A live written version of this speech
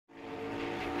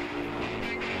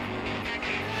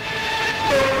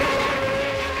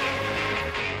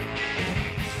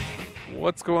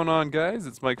What's going on, guys?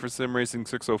 It's Mike for Sim Racing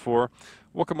 604.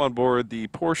 Welcome on board the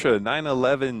Porsche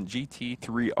 911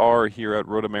 GT3 R here at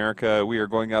Road America. We are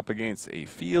going up against a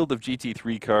field of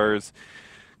GT3 cars.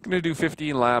 Going to do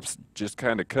 15 laps just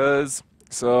kind of cuz.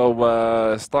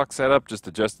 So stock setup, just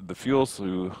adjusted the fuel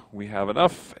so we have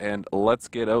enough, and let's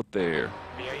get out there.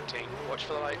 B18, watch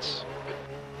for the lights.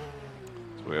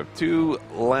 So we have two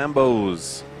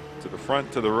Lambos to the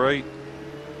front, to the right.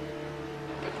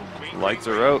 Lights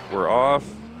are out, we're off.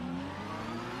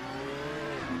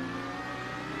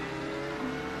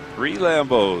 3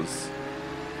 Lambos.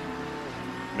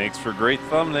 Makes for great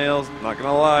thumbnails, not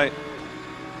gonna lie.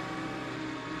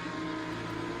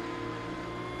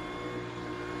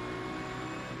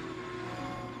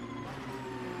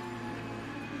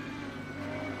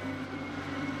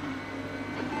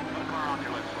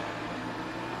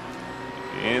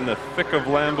 In the thick of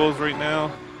Lambos right now.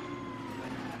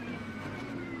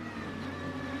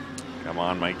 Come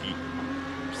on, Mikey.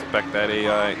 Respect that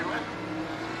AI. I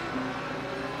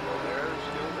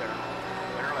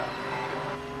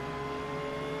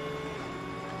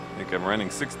think I'm running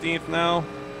 16th now.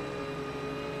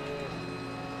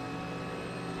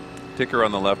 Ticker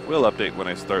on the left will update when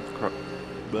I start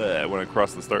when I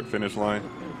cross the start finish line.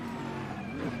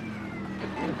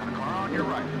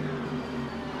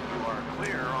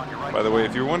 By the way,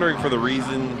 if you're wondering for the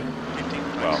reason,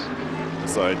 well,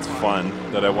 besides fun,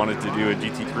 that I wanted to do a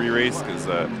GT3 race, because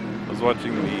I was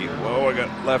watching the, whoa, I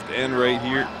got left and right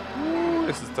here. Ooh,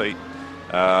 this is tight.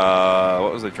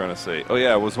 What was I trying to say? Oh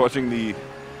yeah, I was watching the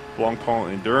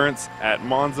Blancpain Endurance at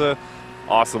Monza.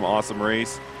 Awesome, awesome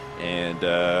race. And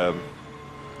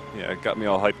yeah, it got me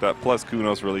all hyped up. Plus,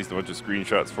 Kunos released a bunch of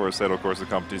screenshots for Assetto Corsa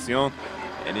Competizione,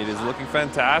 and it is looking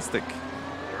fantastic.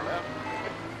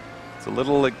 It's a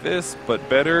little like this, but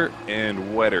better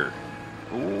and wetter.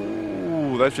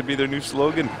 Ooh, that should be their new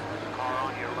slogan.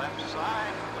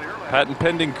 Patent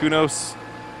pending, Kunos.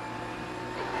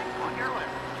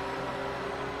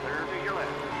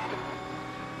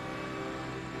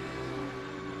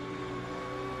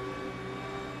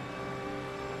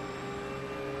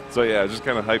 So yeah, just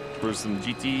kind of hyped for some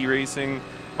GT racing.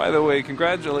 By the way,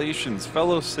 congratulations,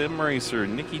 fellow sim racer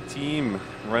Nicky Team,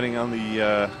 running on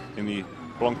the in the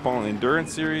Blancpain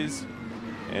Endurance Series,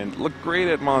 and looked great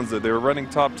at Monza. They were running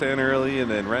top 10 early and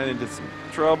then ran into some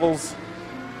troubles.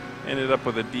 Ended up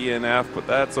with a DNF, but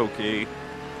that's okay.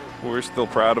 We're still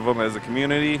proud of them as a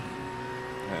community,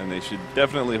 and they should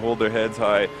definitely hold their heads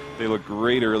high. They look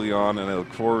great early on, and I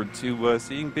look forward to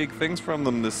seeing big things from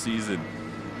them this season.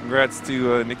 Congrats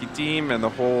to Nicky Team and the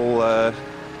whole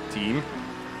team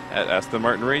at Aston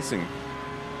Martin Racing.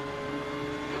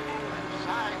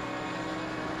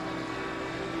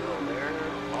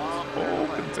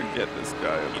 Hoping to get this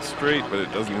guy on the straight, but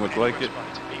it doesn't look like it.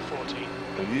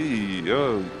 Eee,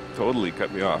 oh, totally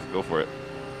cut me off. Go for it.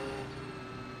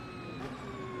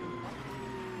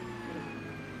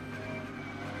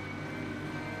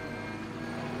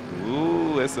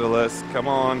 Ooh, SLS, come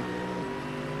on.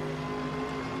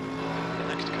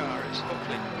 The next car is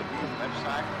hopefully left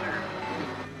side clear.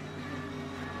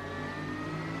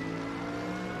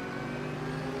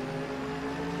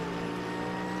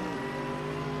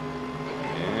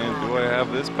 And do I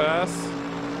have this pass?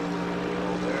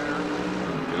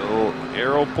 Little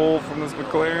arrow pull from this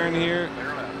McLaren here.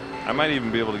 I might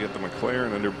even be able to get the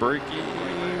McLaren under braking.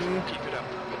 Keep it up.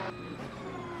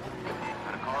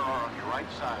 And a car on your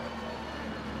right side.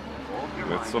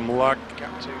 With some luck.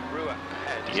 Gap to Brewer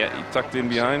ahead. Yeah, he tucked in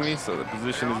behind me, so the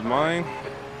position is mine.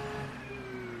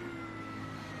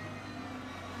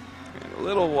 And a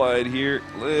little wide here,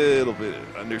 little bit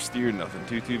understeer, nothing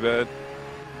too bad.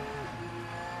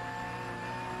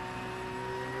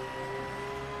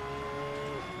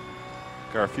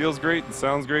 Car feels great and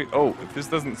sounds great. Oh, if this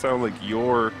doesn't sound like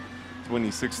your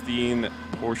 2016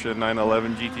 Porsche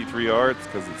 911 GT3 R, it's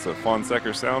because it's a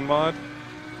Fonseca sound mod.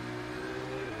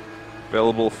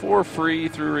 Available for free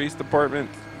through Race Department.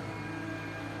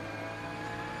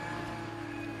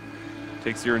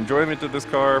 Takes your enjoyment of this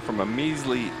car from a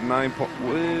measly 9 point.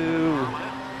 Whoa!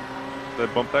 Did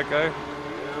I bump that guy?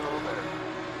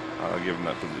 I'll give him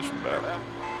that position back.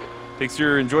 Takes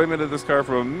your enjoyment of this car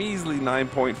from a measly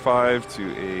 9.5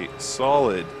 to a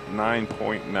solid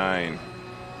 9.9.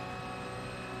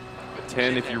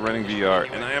 10 if you're running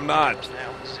VR, and I am not.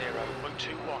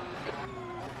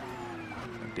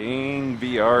 Dang,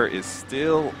 VR is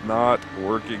still not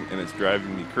working, and it's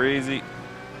driving me crazy.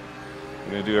 I'm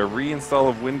going to do a reinstall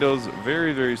of Windows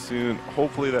very, very soon.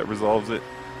 Hopefully that resolves it.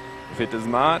 If it does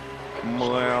not,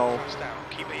 well,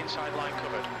 Keep the inside line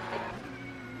covered.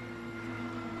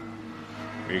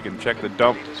 where you can check the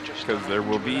dump, because there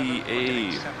will be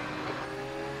a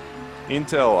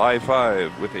Intel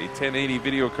i5 with a 1080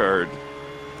 video card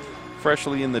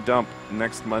freshly in the dump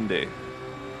next Monday.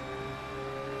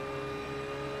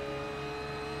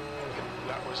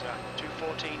 That was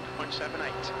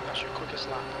 2:14.78. That's your quickest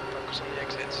lap. Focus on the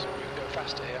exits. You can go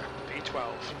faster here.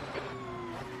 P12.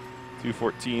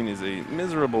 2:14 is a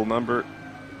miserable number.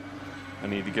 I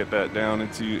need to get that down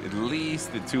into at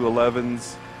least the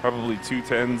 2:11s, probably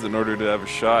 2:10s in order to have a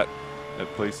shot at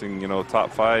placing, you know,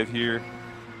 top 5 here.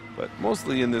 But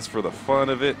mostly in this for the fun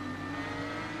of it.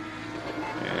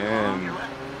 And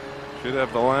should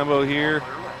have the Lambo here.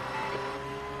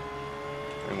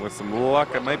 And with some luck,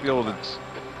 I might be able to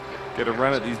get a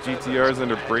run at these GTRs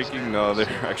under braking. No,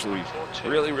 they're actually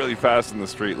really, really fast in the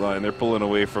straight line. They're pulling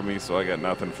away from me, so I got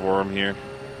nothing for them here.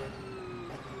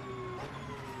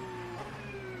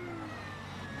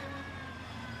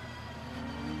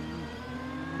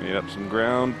 Made up some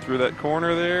ground through that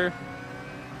corner there.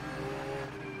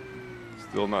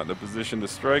 Still not in a position to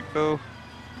strike, though.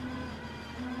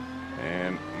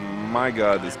 And my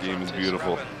God, this game is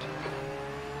beautiful.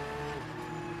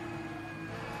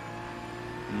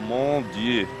 Mon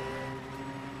Dieu.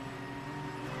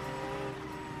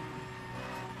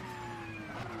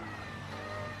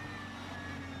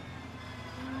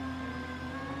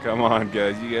 Come on,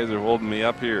 guys. You guys are holding me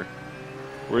up here.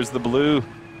 Where's the blue?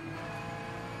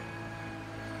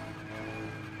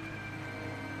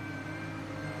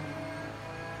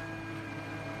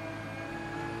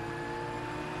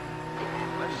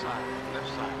 Left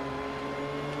side.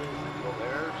 Still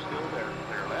there.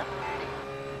 Clear left.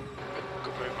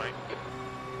 Good move, mate.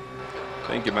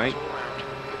 Thank you, mate.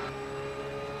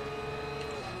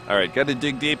 All right, got to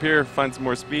dig deep here, find some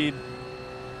more speed.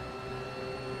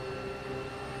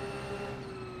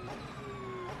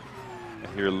 I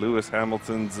hear Lewis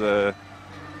Hamilton's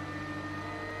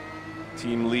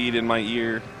team lead in my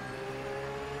ear.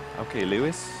 Okay,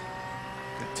 Lewis,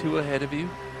 got 2 ahead of you.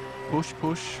 Push,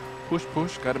 push, push,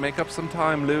 push. Got to make up some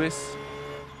time, Lewis.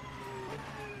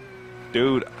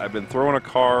 Dude, I've been throwing a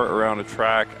car around a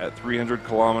track at 300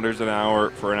 kilometers an hour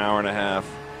for an hour and a half.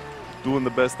 Doing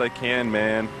the best I can,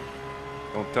 man.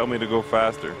 Don't tell me to go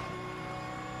faster.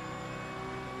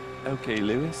 Okay,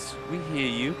 Lewis, we hear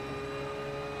you.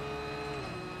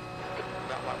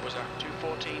 That lap was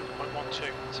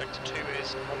 2:14.12. Sector 2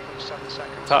 is 1.7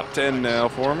 seconds. Top 10 now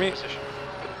for me. Position.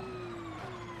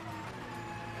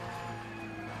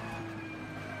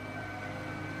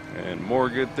 And more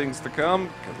good things to come,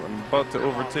 because I'm about to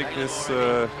overtake this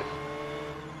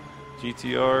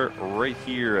GTR right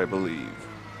here, I believe.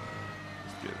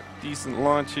 Let's get a decent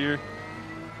launch here.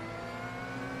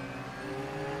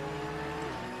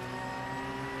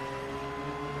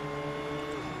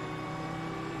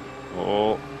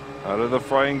 Oh, out of the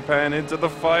frying pan into the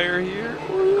fire here.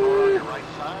 Woo.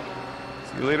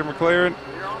 See you later, McLaren.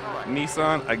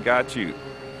 Nissan, I got you.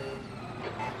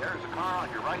 There's a car on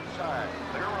your right side.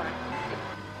 Clear right.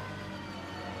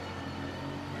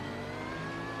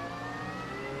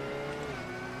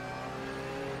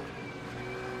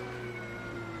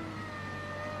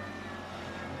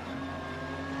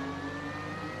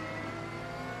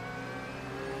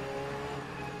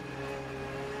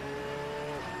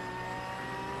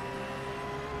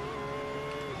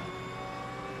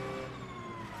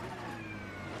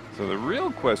 So the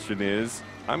real question is,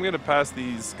 I'm going to pass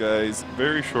these guys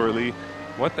very shortly.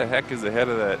 What the heck is ahead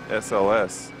of that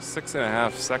SLS?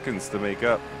 6.5 seconds to make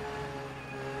up.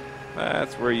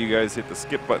 That's where you guys hit the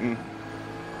skip button.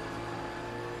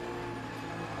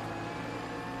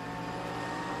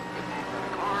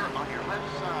 Car on your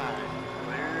left side.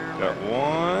 Clear Got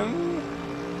one.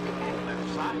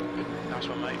 left side. Nice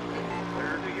one, mate.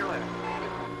 Clear to your left.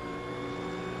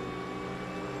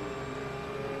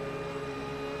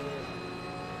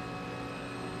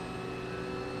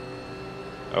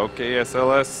 Okay,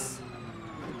 SLS.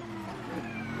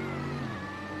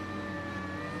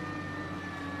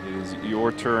 It is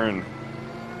your turn.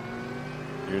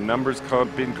 Your number's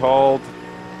been called.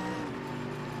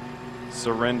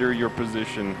 Surrender your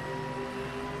position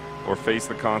or face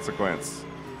the consequence.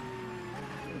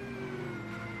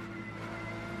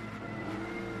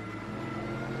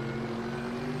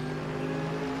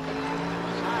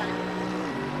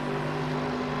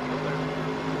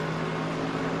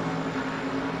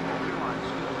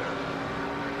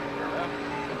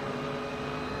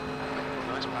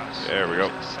 There we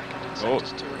go. Oh,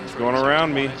 he's going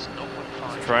around me. He's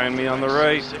trying me on the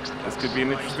right. This could be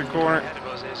an interesting corner.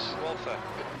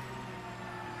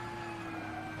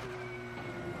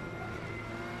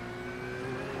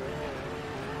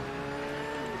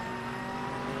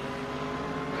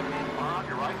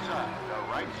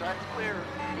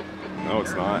 No,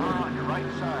 it's not.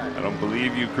 I don't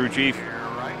believe you, crew chief.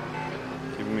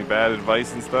 Giving me bad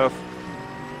advice and stuff.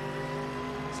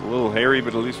 It's a little hairy,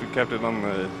 but at least we kept it on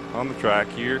the track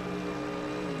here.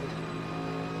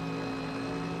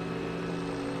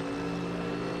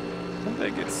 How did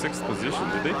they get 6th position?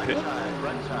 Did they pit?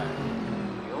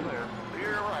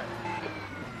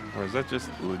 Or is that just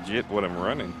legit what I'm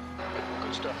running?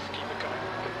 Good stuff. Keep it going.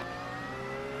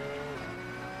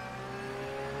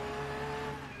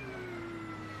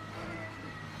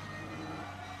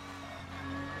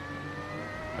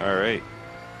 All right.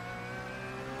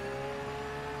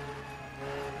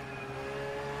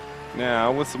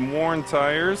 Now with some worn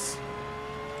tires,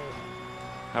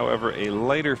 however, a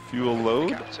lighter fuel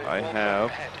load, I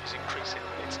have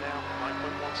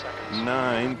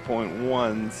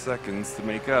 9.1 seconds to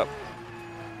make up.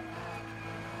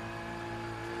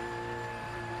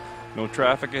 No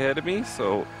traffic ahead of me,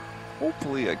 so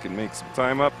hopefully I can make some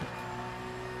time up.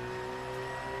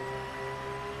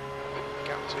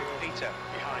 Gap to Peter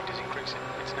behind is increasing.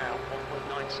 It's now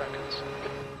 1.9 seconds.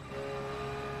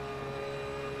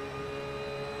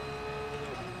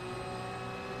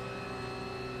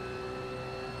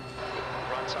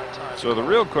 Right side tires. So the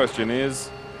real question is,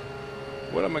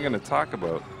 what am I going to talk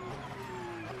about?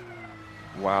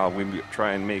 Wow, we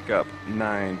try and make up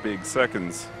 9 big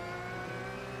seconds.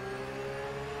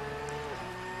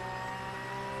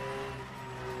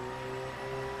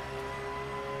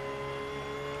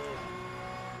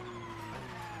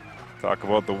 Talk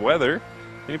about the weather.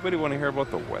 Anybody want to hear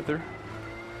about the weather?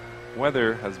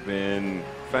 Weather has been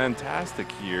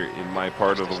fantastic here in my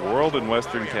part of the world in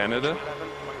Western Canada.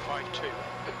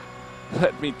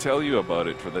 Let me tell you about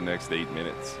it for the next 8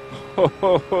 minutes. Ho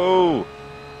ho ho!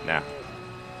 Nah,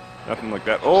 nothing like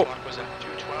that. Oh,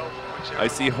 I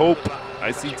see hope.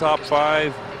 I see top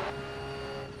 5.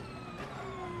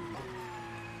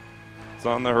 It's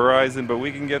on the horizon, but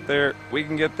we can get there. We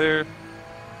can get there.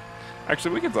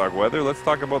 Actually, we can talk weather. Let's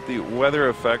talk about the weather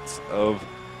effects of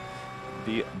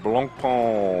the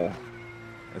Blancpain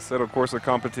Assetto Corsa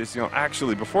Competizione.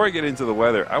 Actually, before I get into the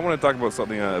weather, I want to talk about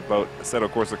something about Assetto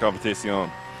Corsa Competizione.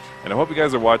 And I hope you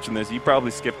guys are watching this. You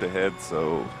probably skipped ahead,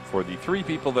 so for the 3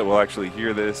 people that will actually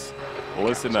hear this,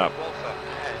 listen up.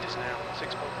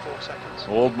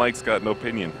 Old Mike's got no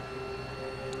opinion.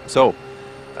 So,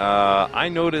 I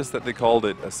noticed that they called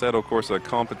it Assetto Corsa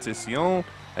Competizione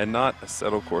and not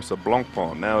Assetto Corsa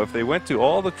Blancpain. Now, if they went to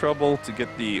all the trouble to get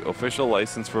the official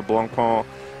license for Blancpain,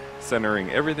 centering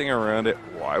everything around it,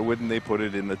 why wouldn't they put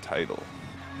it in the title?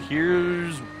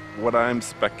 Here's what I'm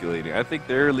speculating. I think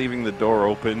they're leaving the door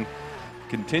open,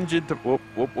 contingent upon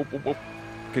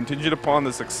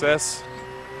the success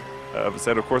of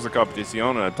Assetto Corsa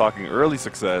Competizione, and I'm talking early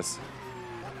success.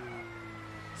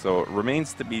 So it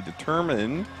remains to be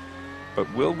determined. But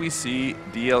will we see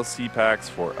DLC packs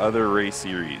for other race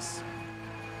series?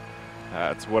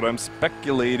 That's what I'm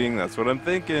speculating. That's what I'm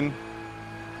thinking.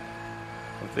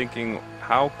 I'm thinking,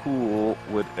 how cool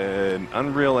would an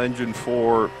Unreal Engine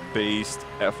 4 based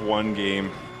F1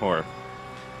 game, or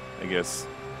I guess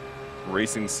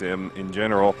racing sim in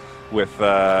general, with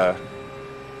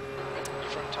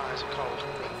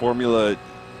Formula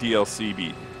DLC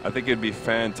be? I think it'd be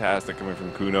fantastic coming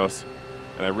from Kunos.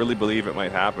 And I really believe it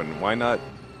might happen. Why not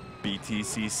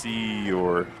BTCC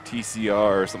or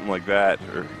TCR or something like that?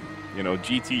 Or, you know,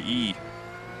 GTE.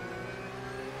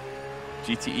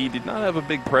 GTE did not have a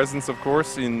big presence, of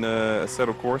course, in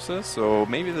Assetto Corsa, so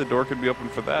maybe the door could be open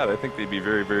for that. I think they'd be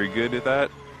very, very good at that.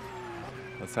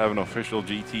 Let's have an official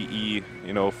GTE,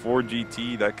 you know,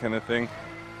 4GT, that kind of thing.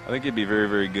 I think it'd be very,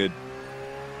 very good.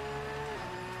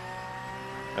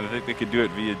 And I think they could do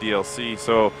it via DLC.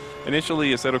 So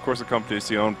initially, Assetto Corsa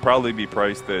Competizione probably be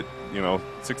priced at, you know,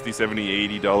 $60,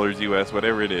 $70, $80 US,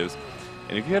 whatever it is.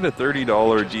 And if you had a $30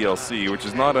 DLC, which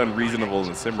is not unreasonable in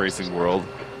the sim racing world,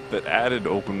 that added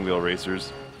open wheel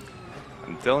racers,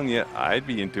 I'm telling you, I'd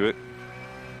be into it.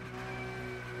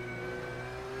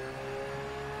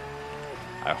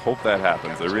 I hope that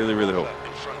happens. I really, really hope.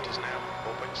 In front is now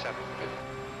 4.7.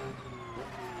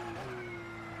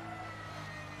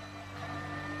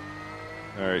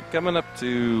 All right, coming up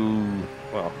to,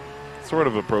 well, sort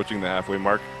of approaching the halfway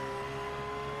mark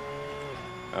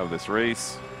of this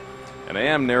race. And I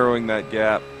am narrowing that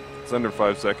gap. It's under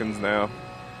 5 seconds now.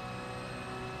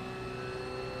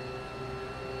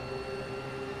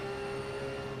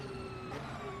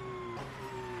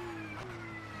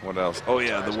 What else? Oh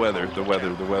yeah, the weather.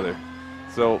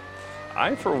 So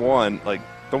I, for one, like,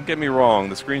 don't get me wrong,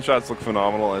 the screenshots look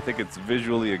phenomenal. I think it's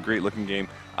visually a great looking game.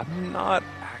 I'm not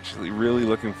actually really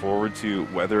looking forward to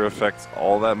weather effects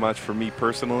all that much for me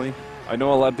personally. I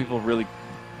know a lot of people really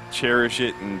cherish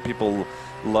it and people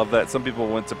love that. Some people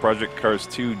went to Project Cars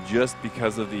 2 just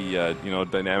because of the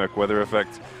dynamic weather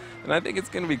effect. And I think it's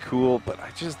going to be cool, but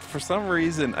I just, for some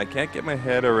reason, I can't get my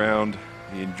head around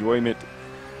the enjoyment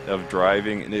of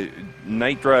driving. And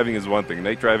night driving is one thing.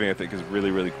 Night driving, I think, is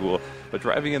really, really cool. But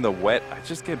driving in the wet, I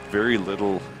just get very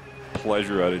little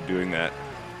pleasure out of doing that.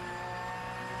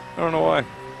 I don't know why.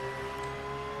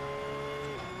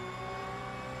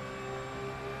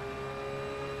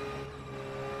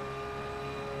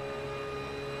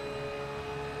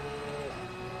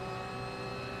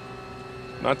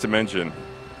 Not to mention,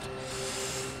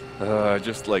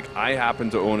 just like I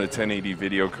happen to own a 1080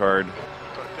 video card,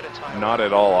 not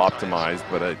at all optimized,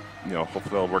 but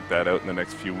hopefully I'll work that out in the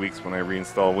next few weeks when I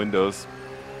reinstall Windows.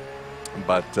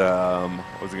 But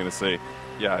what was I going to say?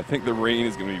 Yeah, I think the rain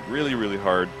is going to be really, really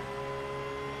hard.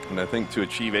 And I think to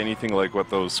achieve anything like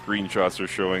what those screenshots are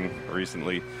showing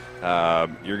recently,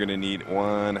 you're going to need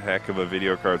one heck of a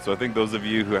video card. So I think those of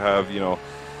you who have,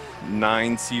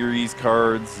 9 series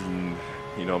cards and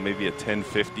maybe a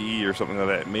 1050 or something like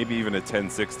that, maybe even a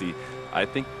 1060. I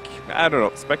think, I don't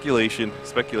know, speculation.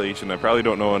 I probably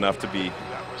don't know enough to be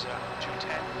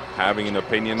having an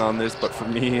opinion on this, but for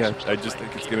me, I just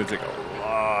think it's going to take a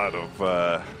lot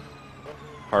of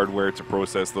hardware to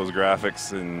process those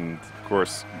graphics, and of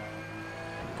course,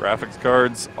 graphics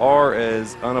cards are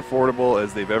as unaffordable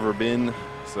as they've ever been,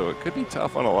 so it could be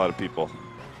tough on a lot of people.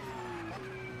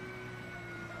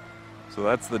 So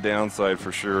that's the downside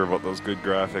for sure about those good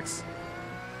graphics.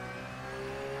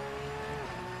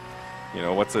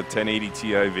 What's a 1080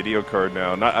 Ti video card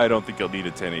now? I don't think you'll need a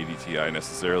 1080 Ti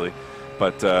necessarily,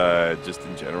 but just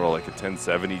in general, like a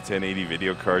 1070, 1080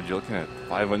 video card, you're looking at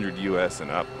 500 US and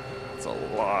up. That's a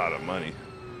lot of money.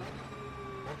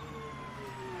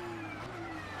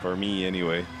 For me,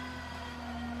 anyway.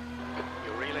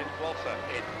 You're reeling Walther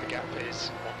in. The gap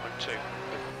is 1.2.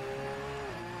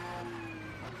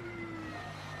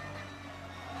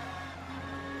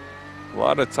 A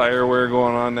lot of tire wear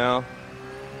going on now.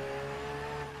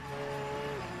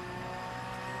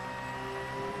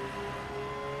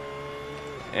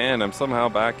 And I'm somehow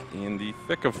back in the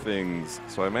thick of things.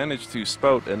 So I managed to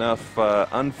spout enough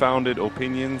unfounded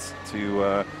opinions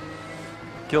to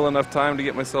kill enough time to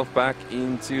get myself back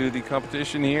into the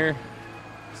competition here.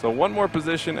 So one more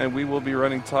position and we will be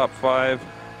running top 5.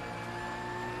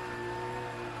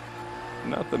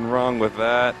 Nothing wrong with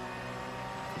that.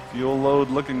 Fuel load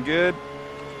looking good.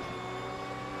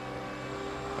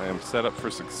 I am set up for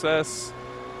success,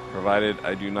 provided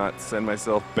I do not send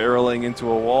myself barreling into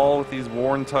a wall with these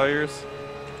worn tires.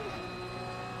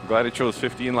 I'm glad I chose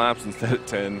 15 laps instead of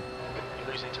 10.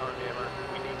 You're losing time here, man.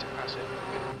 We need to pass it.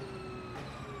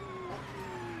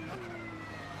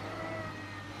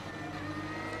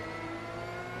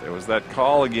 There was that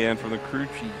call again from the crew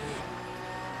chief.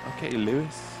 Okay,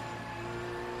 Lewis.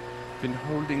 Been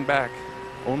holding back.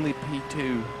 Only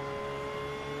P2.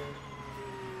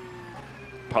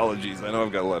 Apologies, I know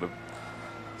I've got a lot of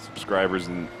subscribers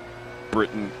in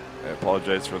Britain. I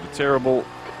apologize for the terrible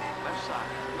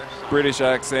British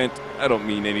accent. I don't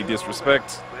mean any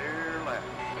disrespect.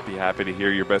 Be happy to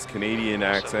hear your best Canadian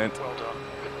accent. Well done.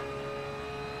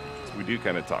 We do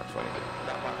kind of talk funny.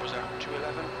 That lap was at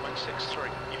 2:11.63.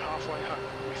 You're halfway home.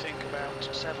 We think about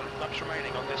 7 laps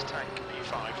remaining on this tank,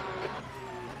 P5.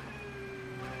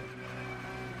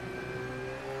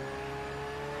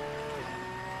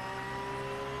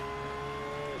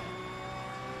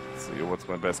 Let's see, what's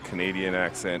my best Canadian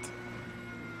accent?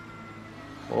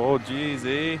 Oh, geez,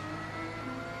 eh?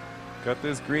 Got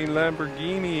this green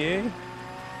Lamborghini, eh?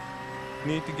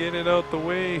 Need to get it out the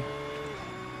way.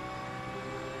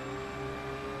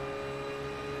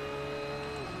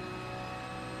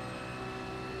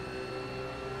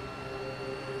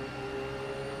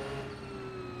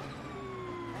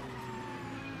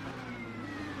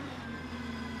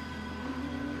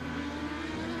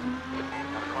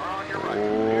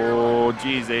 Oh,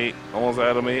 geez, eh? Almost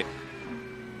out of me.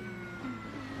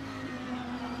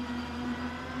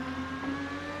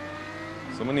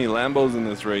 So many Lambos in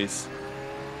this race.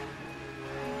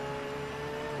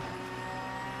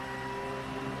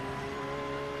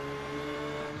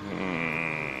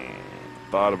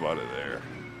 Thought about it there.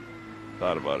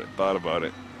 Thought about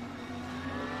it.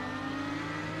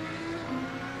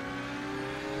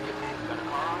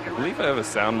 I believe I have a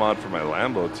sound mod for my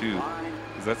Lambo too,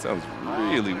 because that sounds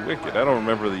really wicked. I don't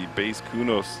remember the bass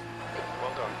Kunos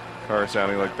car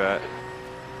sounding like that.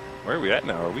 Where are we at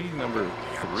now? Are we number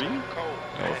 3?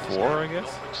 Oh, 4, I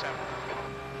guess?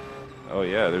 Oh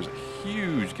yeah, there's a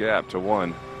huge gap to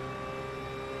 1.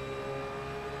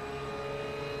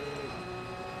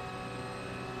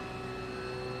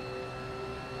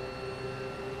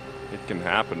 It can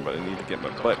happen, but I need to get my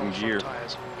butt in gear. The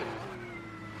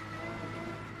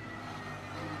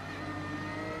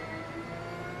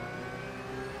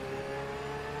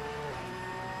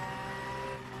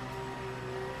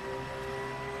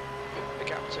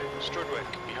gap to Strudwick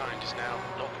behind is now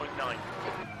 0.9.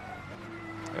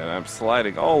 And I'm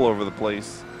sliding all over the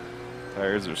place.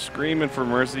 Tires are screaming for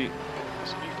mercy.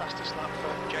 It's a new fastest lap for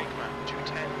Jakeman,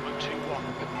 2:10.21.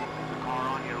 The car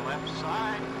on your left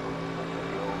side.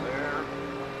 Go there.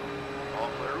 All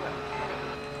clear left.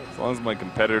 As long as my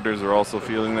competitors are also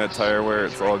feeling that tire wear,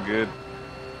 it's all good.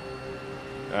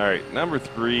 All right, number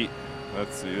 3.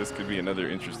 Let's see, this could be another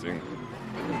interesting.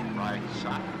 Right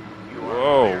side. You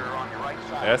Whoa. are there on your right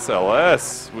side.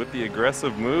 SLS with the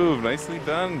aggressive move. Nicely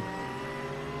done.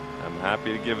 I'm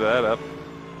happy to give that up.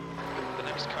 The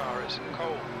next car is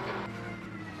Cole.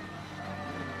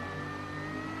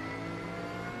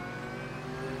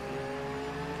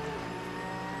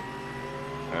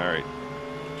 All right.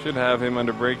 Should have him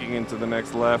under braking into the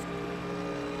next left.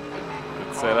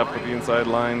 Good set up with the inside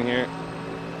line here.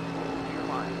 Hold your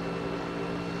line.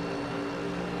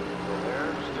 Go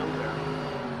there, still there.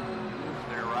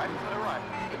 Clear right, clear right.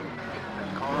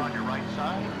 That car on your right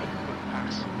side.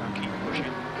 Pass. Now keep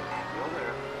pushing. Go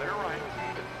there, clear right.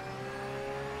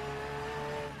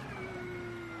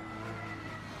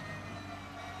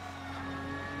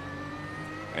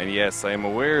 And yes, I am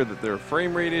aware that there are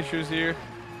frame rate issues here.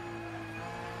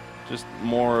 Just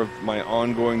more of my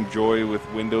ongoing joy with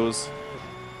Windows.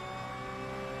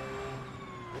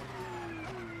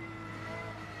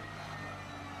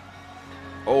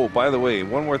 Oh, by the way,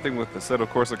 one more thing with the Assetto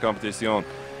Corsa Competizione.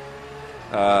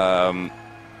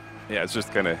 Yeah, it's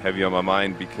just kind of heavy on my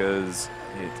mind because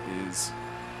it is,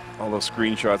 all those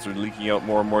screenshots are leaking out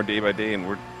more and more day by day, and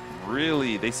we're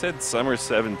really, they said summer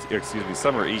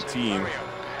 18.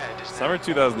 Summer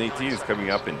 2018 is coming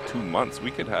up in 2 months.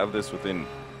 We could have this within,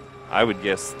 I would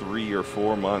guess, 3 or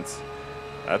 4 months.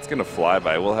 That's going to fly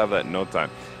by. We'll have that in no time.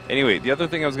 Anyway, the other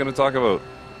thing I was going to talk about,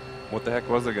 what the heck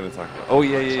was I going to talk about? Oh,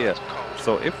 yeah.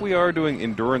 So if we are doing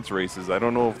endurance races, I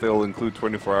don't know if they'll include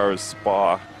 24 hours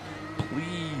spa.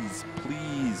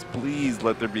 Please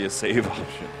let there be a save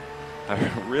option. I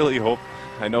really hope.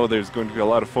 I know there's going to be a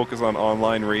lot of focus on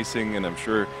online racing, and I'm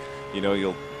sure,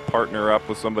 you'll partner up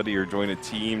with somebody or join a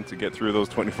team to get through those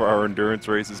 24-hour endurance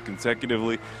races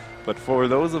consecutively. But for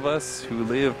those of us who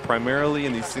live primarily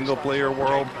in the single-player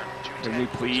world, can we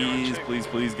please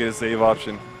get a save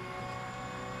option?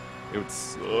 It would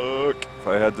suck if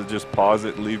I had to just pause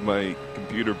it and leave my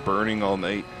computer burning all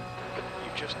night.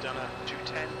 You've just done a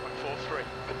 2:10.43.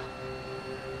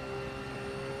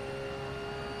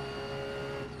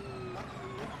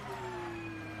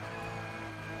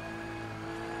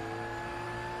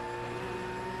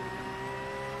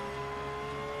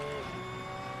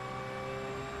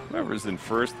 Whoever's in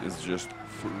first is just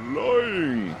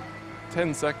flying.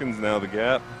 10 seconds now, the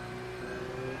gap.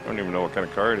 I don't even know what kind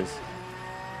of car it is.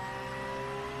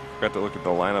 Forgot to look at the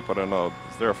lineup. I don't know.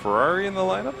 Is there a Ferrari in the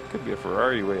lineup? Could be a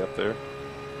Ferrari way up there.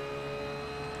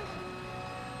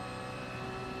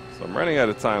 So I'm running out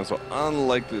of time, so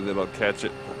unlikely that I'll catch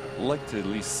it. I'd like to at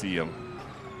least see him.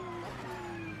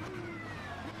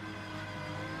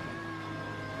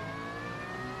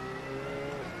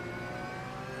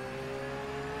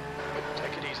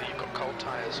 Take it easy, you've got cold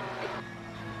tyres.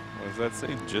 What does that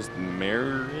say? Just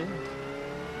mirror it?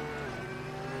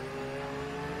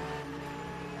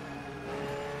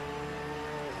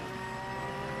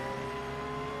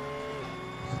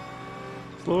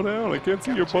 Slow down, I can't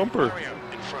see your bumper.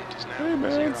 In front is now Hey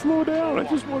man, 0.41. slow down, I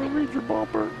just want to read your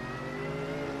bumper.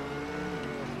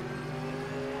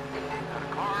 Got a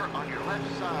car on your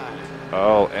left side.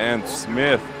 Oh, and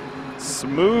Smith,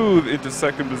 smooth into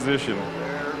second position. Go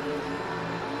there.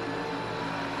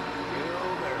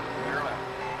 Go there, clear left.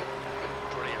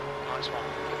 Brilliant, nice one.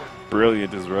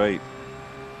 Brilliant is right.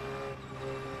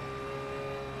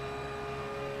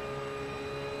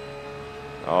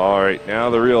 All right, now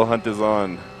the real hunt is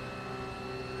on.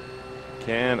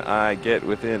 Can I get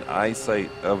within eyesight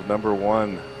of number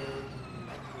 1?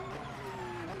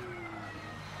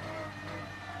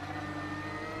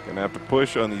 Gonna have to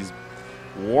push on these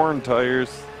worn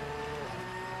tires.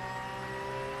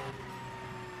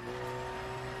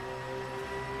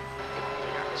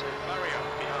 The gap to Mario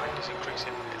behind is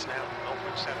increasing. It's now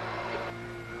 0.7.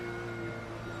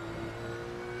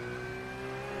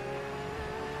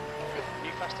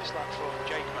 New Fastest lap for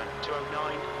Jakeman,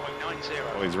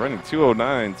 209.90. Oh, he's running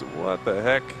 209s. What the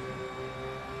heck?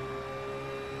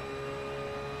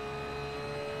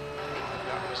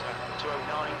 That was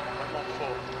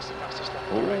 209.14. That's the fastest lap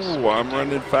of the race. Oh, I'm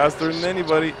running faster than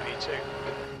anybody. P2.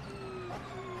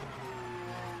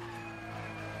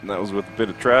 And that was with a bit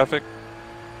of traffic.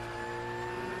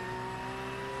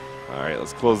 All right,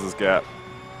 let's close this gap.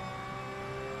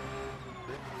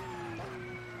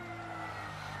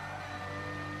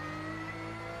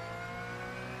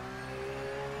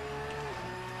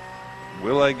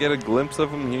 Will I get a glimpse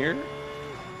of him here?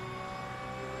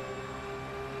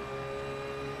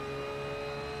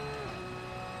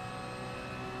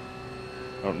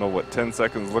 I don't know what 10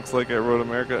 seconds looks like at Road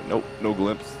America. Nope, no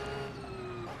glimpse.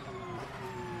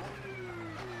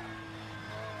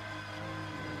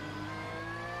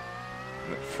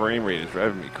 And that frame rate is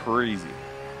driving me crazy.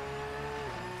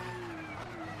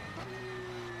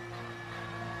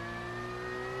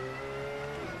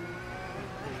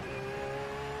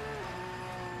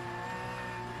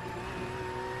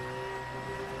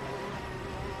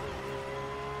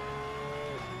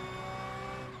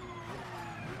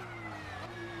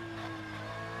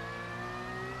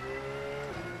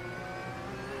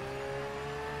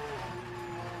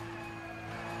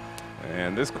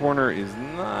 And this corner is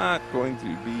not going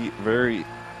to be very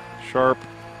sharp.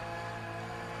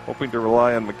 Hoping to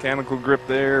rely on mechanical grip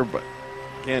there, but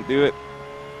can't do it.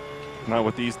 Not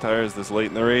with these tires this late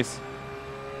in the race.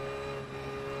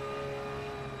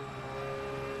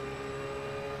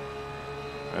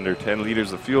 Under 10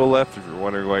 liters of fuel left, if you're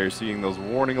wondering why you're seeing those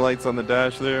warning lights on the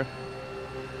dash there.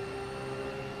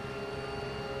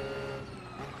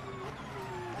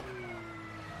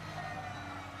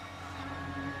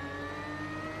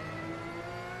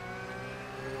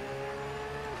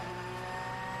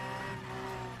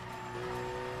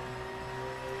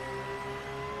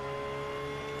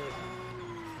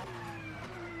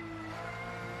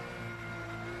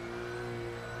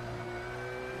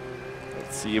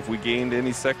 See if we gained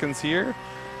any seconds here,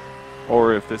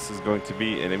 or if this is going to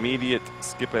be an immediate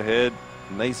skip ahead.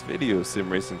 Nice video, Sim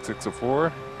Racing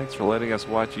 604. Thanks for letting us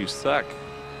watch you suck.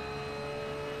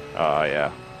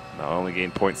 Yeah, no, I only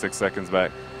gained 0.6 seconds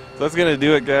back. So that's gonna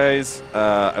do it, guys.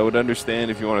 I would understand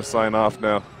if you want to sign off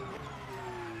now.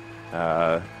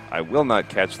 I will not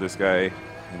catch this guy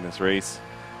in this race.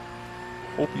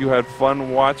 Hope you had fun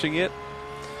watching it.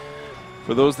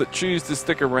 For those that choose to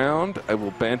stick around, I will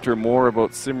banter more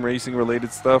about sim racing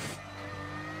related stuff.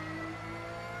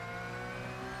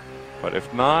 But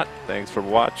if not, thanks for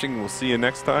watching. We'll see you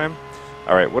next time.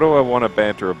 All right, what do I want to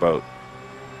banter about?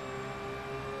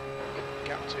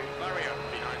 Gap to Mario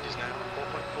behind is now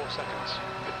 4.4 seconds.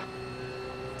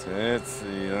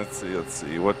 Let's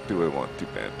see. What do I want to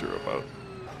banter about?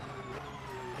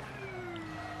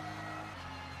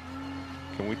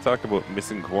 Can we talk about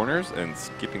missing corners and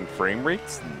skipping frame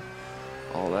rates and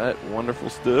all that wonderful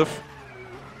stuff?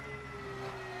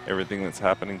 Everything that's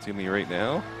happening to me right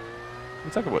now. Can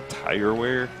we talk about tire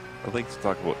wear? I'd like to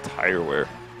talk about tire wear.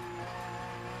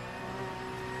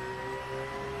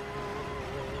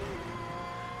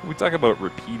 Can we talk about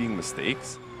repeating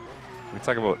mistakes? Can we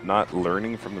talk about not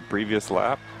learning from the previous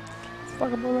lap? Let's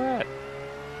talk about that.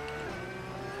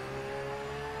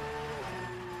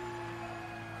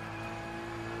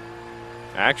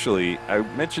 Actually, I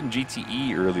mentioned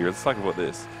GTE earlier. Let's talk about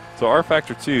this. So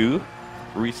rFactor 2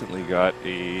 recently got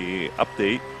a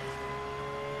update.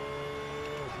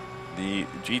 The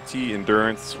GT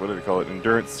Endurance, what do they call it?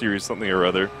 Endurance Series something or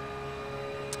other.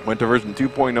 Went to version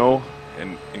 2.0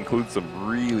 and includes some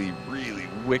really, really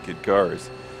wicked cars.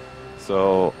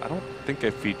 So I don't think I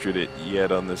featured it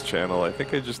yet on this channel. I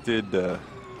think I just did,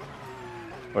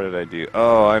 what did I do?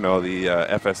 Oh, I know, the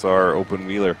FSR open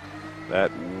wheeler.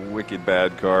 That wicked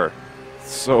bad car.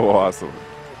 So awesome.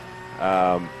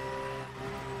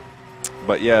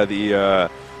 But yeah, the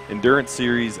Endurance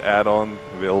Series add-on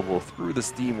available through the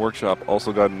Steam Workshop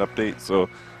also got an update. So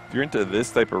if you're into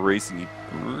this type of racing, you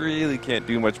really can't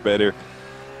do much better.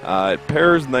 It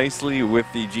pairs nicely with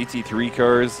the GT3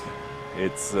 cars.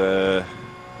 It's the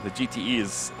GTE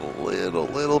is a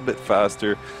little bit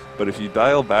faster, but if you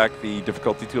dial back the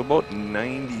difficulty to about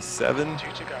 97.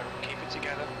 2 to go. Keep it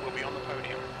together. We'll be on the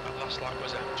podium. That last lap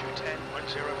was at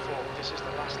 2:10.04. This is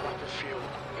the last lap of fuel.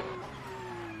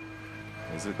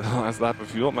 Is it the last lap of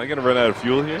fuel? Am I going to run out of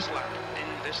fuel here? This lap,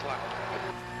 in this lap.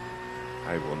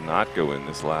 I will not go in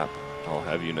this lap. I'll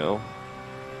have you know.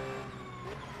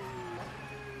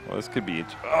 Well, this could be.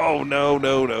 Oh no!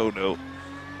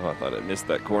 Oh, I thought I missed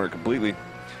that corner completely.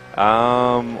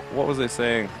 What was I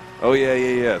saying? Oh,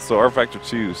 yeah. So rFactor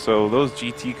 2. So those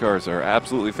GT cars are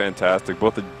absolutely fantastic.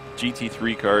 Both the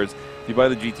GT3 cars. If you buy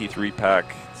the GT3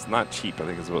 pack, it's not cheap. I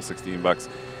think it's about 16 bucks.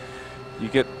 You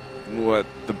get, what,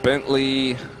 the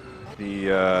Bentley,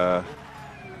 the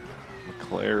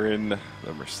McLaren,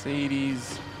 the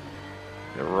Mercedes,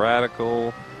 the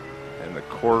Radical, and the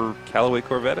Callaway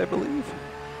Corvette, I believe,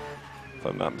 if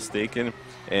I'm not mistaken.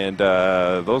 And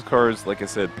those cars, like I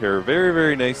said, pair very,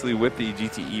 very nicely with the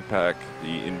GTE pack,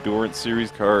 the Endurance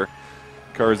Series cars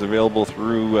available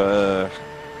through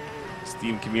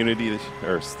Steam Community,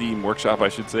 or Steam Workshop, I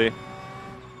should say.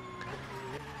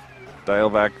 Dial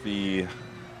back the,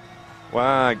 well,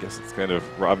 I guess it's kind of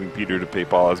robbing Peter to pay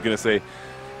Paul. I was going to say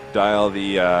dial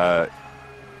the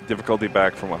difficulty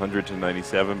back from 100 to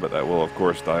 97, but that will, of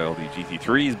course, dial the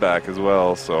GT3s back as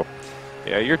well. So,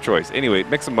 yeah, your choice. Anyway,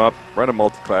 mix them up, run a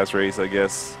multi-class race, I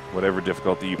guess, whatever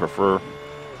difficulty you prefer.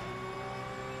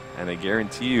 And I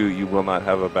guarantee you, you will not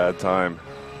have a bad time.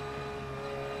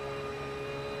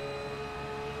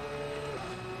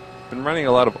 Been running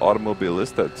a lot of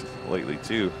Automobilista lately,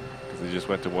 too, because they just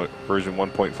went to version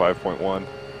 1.5.1,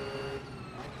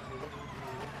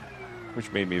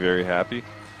 which made me very happy.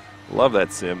 Love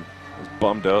that sim. I was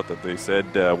bummed out that they said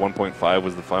 1.5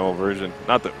 was the final version.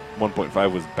 Not that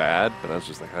 1.5 was bad, but I was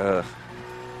just like, ugh.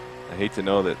 I hate to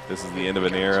know that this is the end of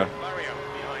an era. Mario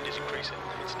behind is increasing.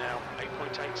 It's now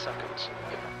 8.8 seconds.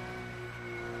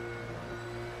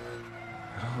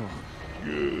 Oh,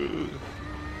 good.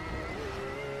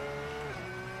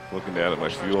 Looking down at my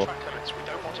fuel. Track limits. We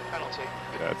don't want a penalty.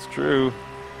 That's true.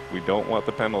 We don't want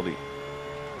the penalty.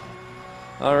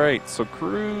 All right, so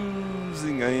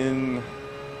cruising in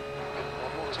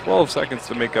 12 seconds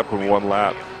to make up in one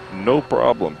lap. No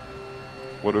problem.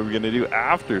 What are we going to do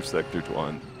after Sector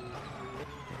 1?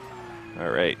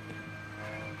 All right.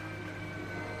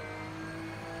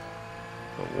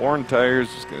 The worn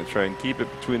tires, just going to try and keep it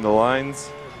between the lines.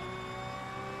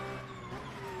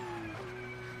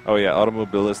 Oh, yeah,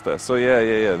 Automobilista. So,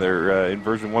 yeah. They're in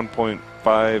version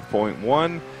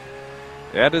 1.5.1.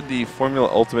 They added the Formula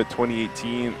Ultimate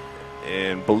 2018,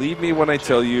 and believe me when I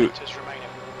tell you,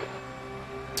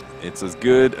 it's as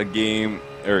good a game,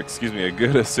 or excuse me, a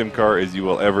good a sim car as you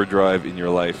will ever drive in your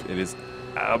life. It is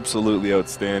absolutely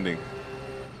outstanding.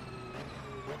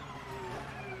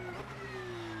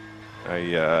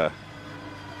 I'm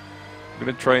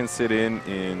going to try and sit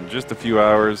in just a few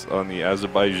hours on the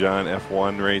Azerbaijan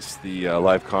F1 race, the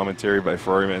live commentary by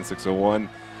Ferrariman 601.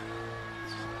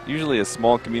 Usually a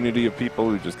small community of people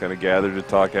who just kind of gather to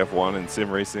talk F1 and sim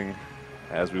racing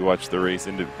as we watch the race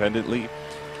independently.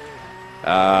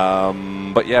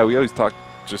 But yeah, we always talk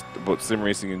just about sim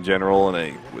racing in general, and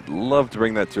I would love to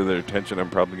bring that to their attention. I'm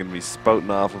probably going to be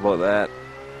spouting off about that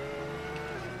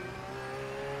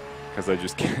because I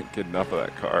just can't get enough of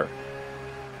that car.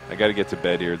 I got to get to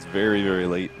bed here. It's very, very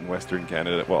late in Western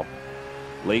Canada. Well,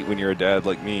 late when you're a dad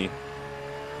like me.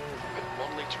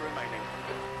 1 litre remaining.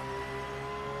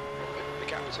 The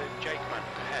gap to Jakeman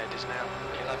ahead is now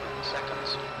 11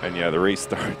 seconds. And yeah, the race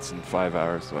starts in 5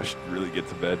 hours, so I should really get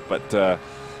to bed. But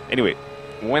anyway,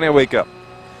 when I wake up,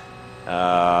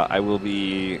 I will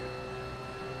be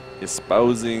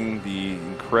espousing the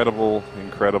incredible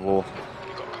You've got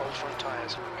cold front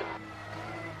tyres.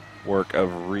 work of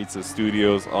Ritza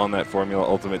Studios on that Formula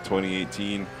Ultimate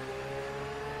 2018.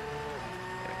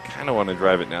 I kind of want to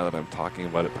drive it now that I'm talking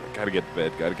about it, but I gotta get to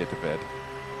bed.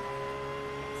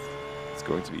 It's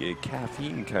going to be a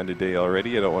caffeine kind of day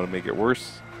already. I don't want to make it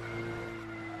worse.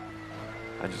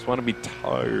 I just want to be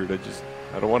tired.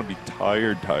 I don't want to be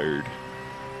tired.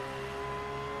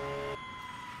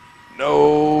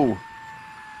 No!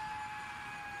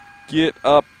 Get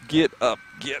up. Yes!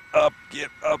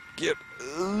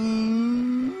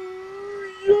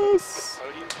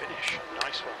 Podium finish.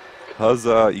 Nice one. How's,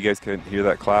 you guys can hear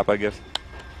that clap, I guess?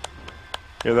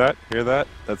 Hear that?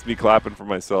 That's me clapping for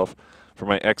myself for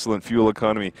my excellent fuel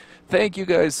economy. Thank you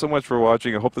guys so much for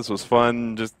watching. I hope this was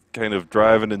fun, just kind of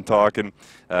driving and talking.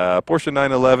 Porsche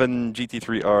 911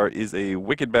 GT3 R is a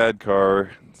wicked bad car.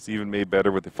 It's even made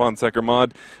better with the Fonseca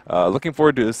mod. Looking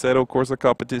forward to Assetto Corsa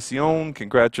Competizione.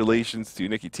 Congratulations to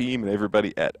Nicky team and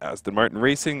everybody at Aston Martin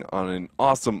Racing on an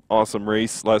awesome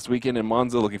race last weekend in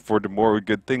Monza. Looking forward to more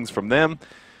good things from them.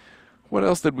 What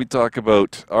else did we talk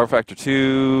about? rFactor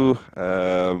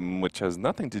 2, which has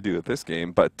nothing to do with this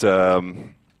game, but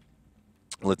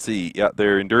let's see. Yeah,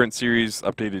 their Endurance Series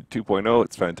updated 2.0.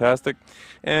 It's fantastic.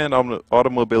 And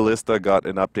Automobilista got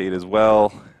an update as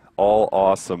well. All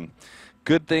awesome.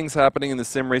 Good things happening in the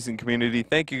sim racing community.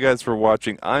 Thank you guys for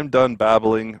watching. I'm done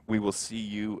babbling. We will see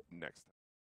you next time.